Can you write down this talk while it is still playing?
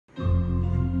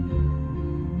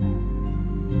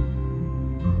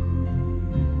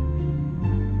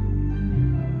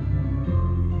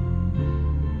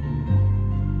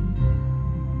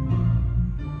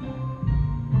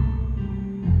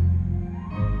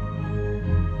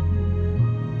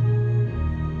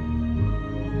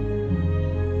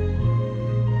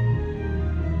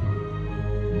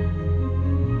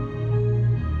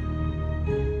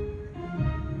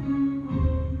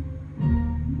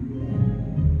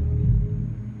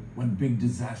big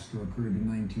disaster occurred in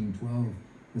 1912,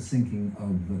 the sinking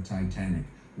of the Titanic.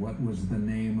 What was the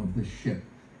name of the ship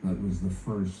that was the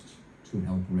first to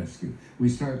help rescue? We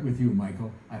start with you,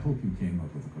 Michael. I hope you came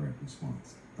up with the correct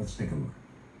response. Let's take a look.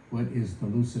 What is the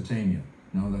Lusitania?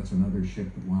 No, that's another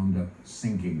ship that wound up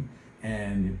sinking,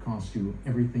 and it cost you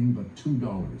everything but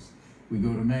 $2. We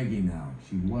go to Maggie now.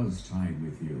 She was tied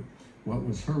with you. What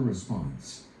was her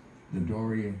response? The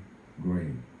Doria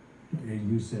Gray.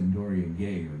 You said Doria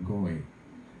Gay or Goy.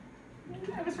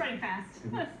 I was running fast.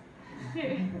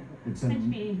 It's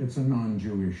a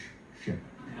non-Jewish ship.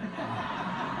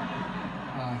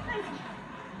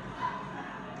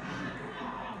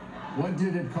 What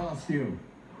did it cost you?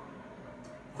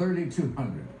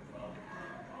 $3,200.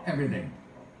 Everything.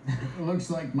 It looks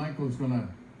like Michael's going to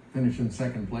finish in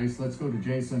second place. Let's go to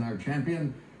Jason, our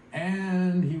champion.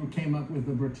 And he came up with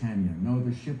the Britannia. No,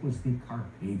 the ship was the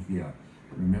Carpathia.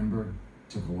 Remember, it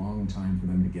took a long time for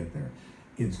them to get there.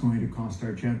 It's going to cost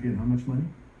our champion how much money?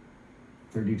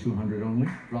 $3,200 only,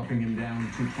 dropping him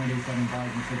down to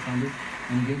 $27,600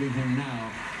 and giving him now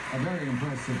a very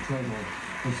impressive total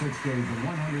for 6 days of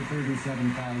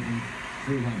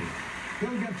 $137,300.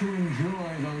 He'll get to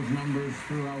enjoy those numbers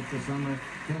throughout the summer.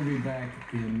 He'll be back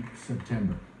in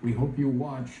September. We hope you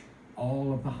watch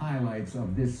all of the highlights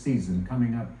of this season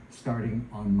coming up starting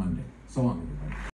on Monday. So long, everybody.